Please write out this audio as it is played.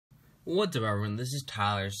What's up, everyone? This is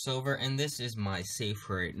Tyler Silver, and this is my safe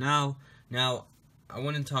right now. Now, I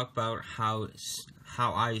want to talk about how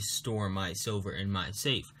I store my silver in my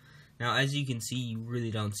safe. Now, as you can see, you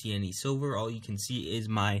really don't see any silver. All you can see is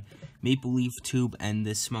my maple leaf tube and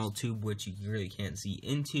this small tube, which you really can't see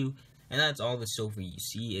into. And that's all the silver you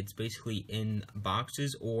see. It's basically in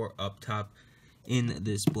boxes or up top in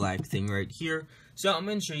this black thing right here. So I'm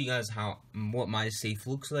going to show you guys what my safe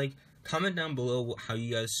looks like. Comment down below how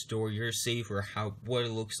you guys store your safe or what it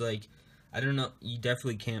looks like. I don't know, you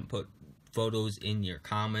definitely can't put photos in your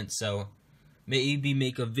comments, so maybe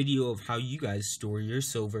make a video of how you guys store your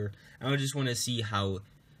silver. I just want to see how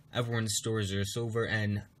everyone stores their silver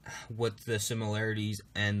and what the similarities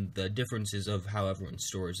and the differences of how everyone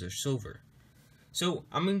stores their silver. So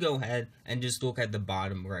I'm going to go ahead and just look at the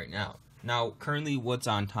bottom right now. Now, currently what's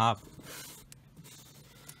on top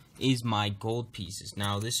is my gold pieces.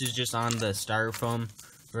 Now, this is just on the styrofoam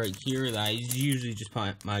right here that I usually just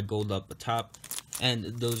put my gold up the top, and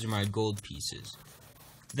those are my gold pieces.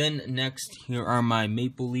 Then next, here are my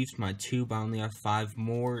maple leaves, my tube. I only have 5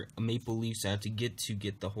 more maple leaves I have to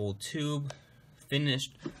get the whole tube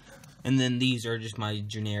finished. And then these are just my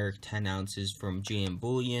generic 10 ounces from JM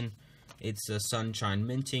Bullion. It's a Sunshine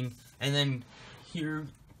Minting. And then here,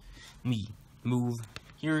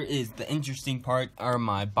 here is the interesting part, are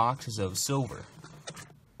my boxes of silver.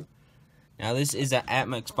 Now, this is an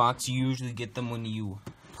APMEX box. You usually get them when you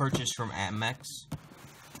purchase from APMEX.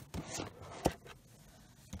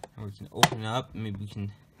 And we can open it up. Maybe we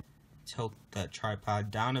can tilt that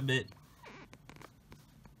tripod down a bit.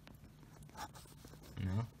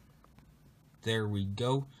 No. There we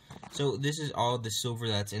go. So this is all the silver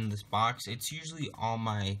that's in this box. It's usually all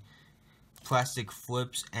my plastic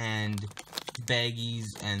flips and baggies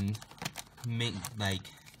and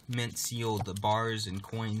mint sealed bars and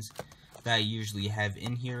coins that I usually have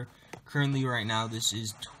in here. Currently right now this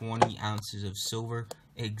is 20 ounces of silver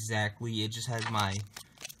exactly. It just has my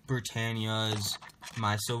Britannias,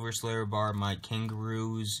 my Silver Slayer bar, my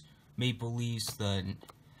Kangaroos, Maple Leafs, the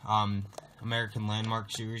American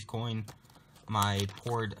Landmark Series coin, my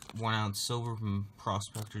poured 1 ounce silver from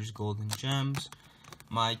Prospector's Golden Gems,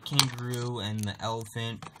 my kangaroo and the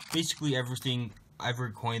elephant, basically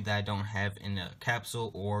every coin that I don't have in a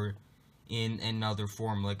capsule or in another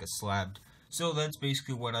form like a slab. So that's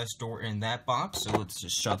basically what I store in that box. So let's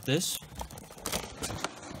just shut this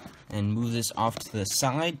and move this off to the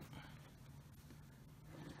side.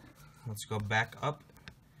 Let's go back up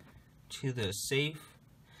to the safe.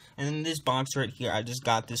 And then this box right here, I just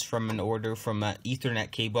got this from an order from an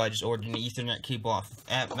Ethernet cable. I just ordered an Ethernet cable off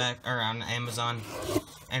on Amazon,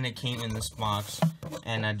 and it came in this box,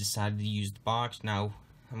 and I decided to use the box. Now,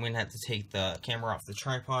 I'm going to have to take the camera off the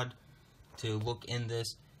tripod to look in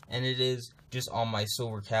this, and it is just all my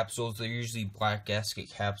silver capsules. They're usually black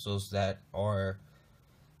gasket capsules that are,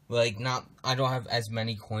 like, I don't have as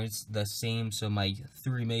many coins the same, so my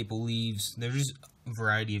 3 maple leaves, there's a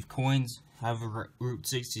variety of coins. I have a Route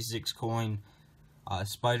 66 coin,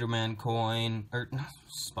 Spider-Man coin, or not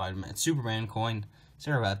Spider-Man, Superman coin.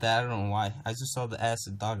 Sorry about that, I don't know why. I just saw the S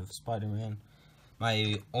and thought of Spider-Man.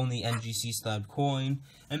 My only NGC slab coin,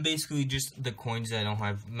 and basically just the coins that I don't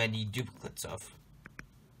have many duplicates of.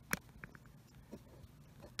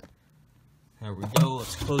 There we go,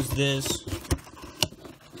 let's close this.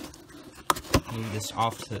 Move this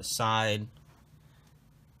off to the side.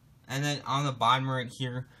 And then on the bottom right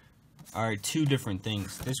here are 2 different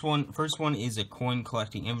things. First one is a coin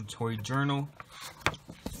collecting inventory journal.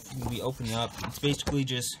 We open it up. It's basically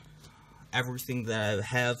just everything that I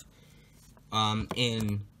have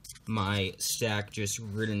in my stack just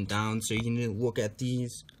written down. So you can look at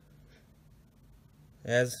these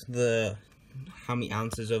as how many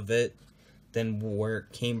ounces of it, then where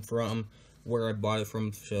it came from, where I bought it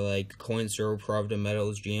from, so like CoinZero, Pravda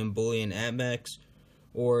Metals, JM Bullion, APMEX,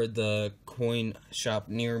 or the coin shop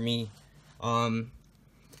near me.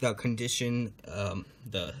 The condition,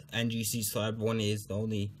 the NGC slab one is the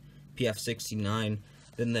only PF69,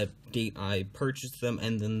 then the date I purchased them,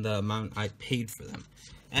 and then the amount I paid for them.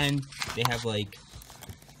 And they have like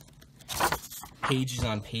pages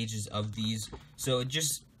on pages of these, so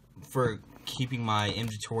just for keeping my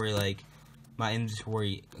inventory,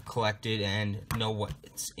 collected and know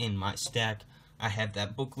what's in my stack, I have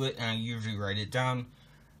that booklet and I usually write it down.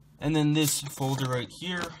 And then this folder right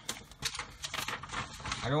here,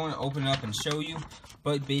 I don't want to open it up and show you,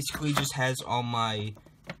 but basically just has all my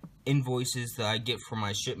invoices that I get for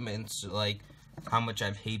my shipments, like how much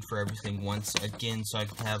I've paid for everything once again, so I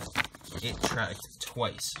can have it tracked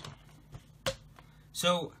twice.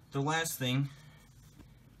 So the last thing,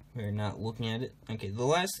 we're not looking at it. Okay, the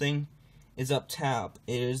last thing is up top.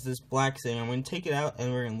 It is this black thing. I'm going to take it out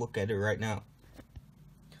and we're going to look at it right now.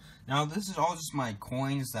 Now this is all just my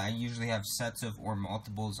coins that I usually have sets of or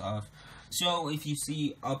multiples of. So if you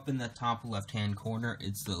see up in the top left hand corner,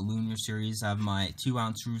 it's the Lunar Series. I have my 2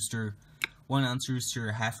 ounce rooster, 1 ounce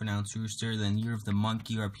rooster, half an ounce rooster, then Year of the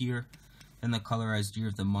Monkey up here, then the colorized Year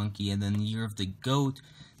of the Monkey, and then the Year of the Goat,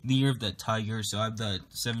 the Year of the Tiger. So I have the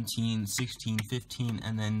 17, 16, 15,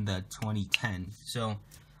 and then the 2010. So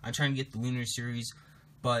I'm trying to get the Lunar Series,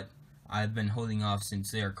 but I've been holding off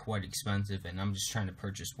since they are quite expensive, and I'm just trying to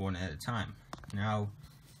purchase one at a time. Now,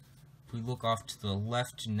 if we look off to the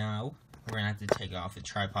left now, we're going to have to take off the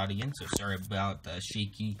tripod again, so sorry about the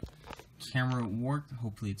shaky camera work.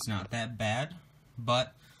 Hopefully it's not that bad.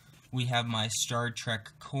 But we have my Star Trek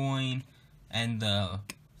coin and the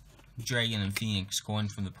Dragon and Phoenix coin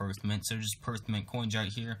from the Perth Mint. So just Perth Mint coins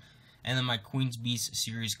right here. And then my Queen's Beast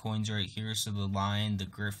series coins right here. So the Lion, the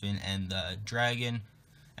Griffin, and the Dragon.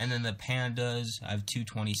 And then the Pandas, I have 2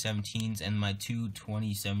 2017s and my 2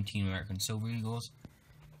 2017 American Silver Eagles.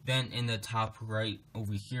 Then in the top right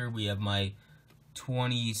over here, we have my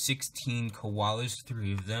 2016 koalas,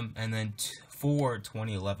 3 of them, and then 4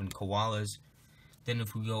 2011 koalas. Then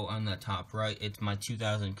if we go on the top right, it's my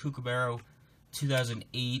 2000 Kookaburra,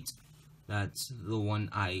 2008, that's the one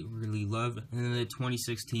I really love, and then the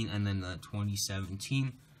 2016, and then the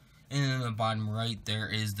 2017. And then in the bottom right, there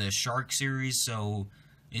is the Shark series, so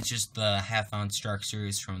it's just the half-ounce Shark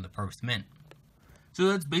series from the Perth Mint. So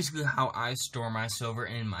that's basically how I store my silver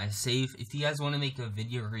in my safe. If you guys want to make a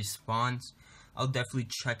video response, I'll definitely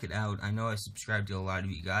check it out. I know I subscribe to a lot of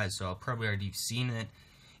you guys, so I'll probably already have seen it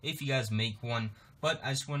if you guys make one. But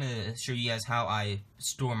I just want to show you guys how I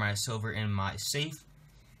store my silver in my safe.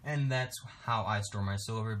 And that's how I store my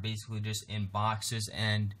silver, basically just in boxes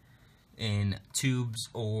and in tubes,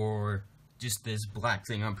 or just this black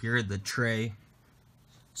thing up here, the tray.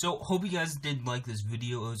 So, hope you guys did like this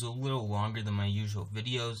video. It was a little longer than my usual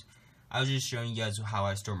videos. I was just showing you guys how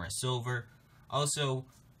I store my silver. Also,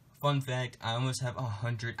 fun fact, I almost have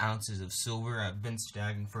 100 ounces of silver. I've been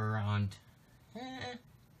stacking for around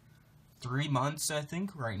 3 months, I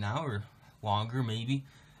think, right now, or longer, maybe.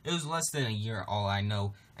 It was less than a year, all I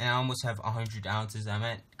know, and I almost have 100 ounces.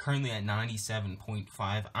 I'm currently at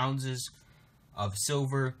 97.5 ounces of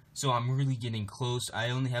silver, so I'm really getting close. I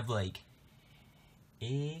only have, like,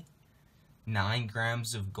 9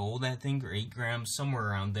 grams of gold, I think, or 8 grams, somewhere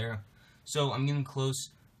around there. So I'm getting close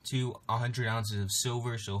to 100 ounces of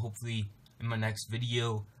silver, so hopefully in my next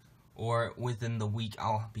video or within the week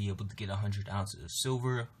I'll be able to get 100 ounces of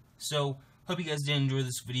silver. So hope you guys did enjoy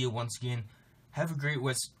this video. Once again, have a great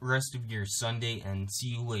rest of your Sunday, and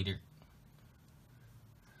see you later.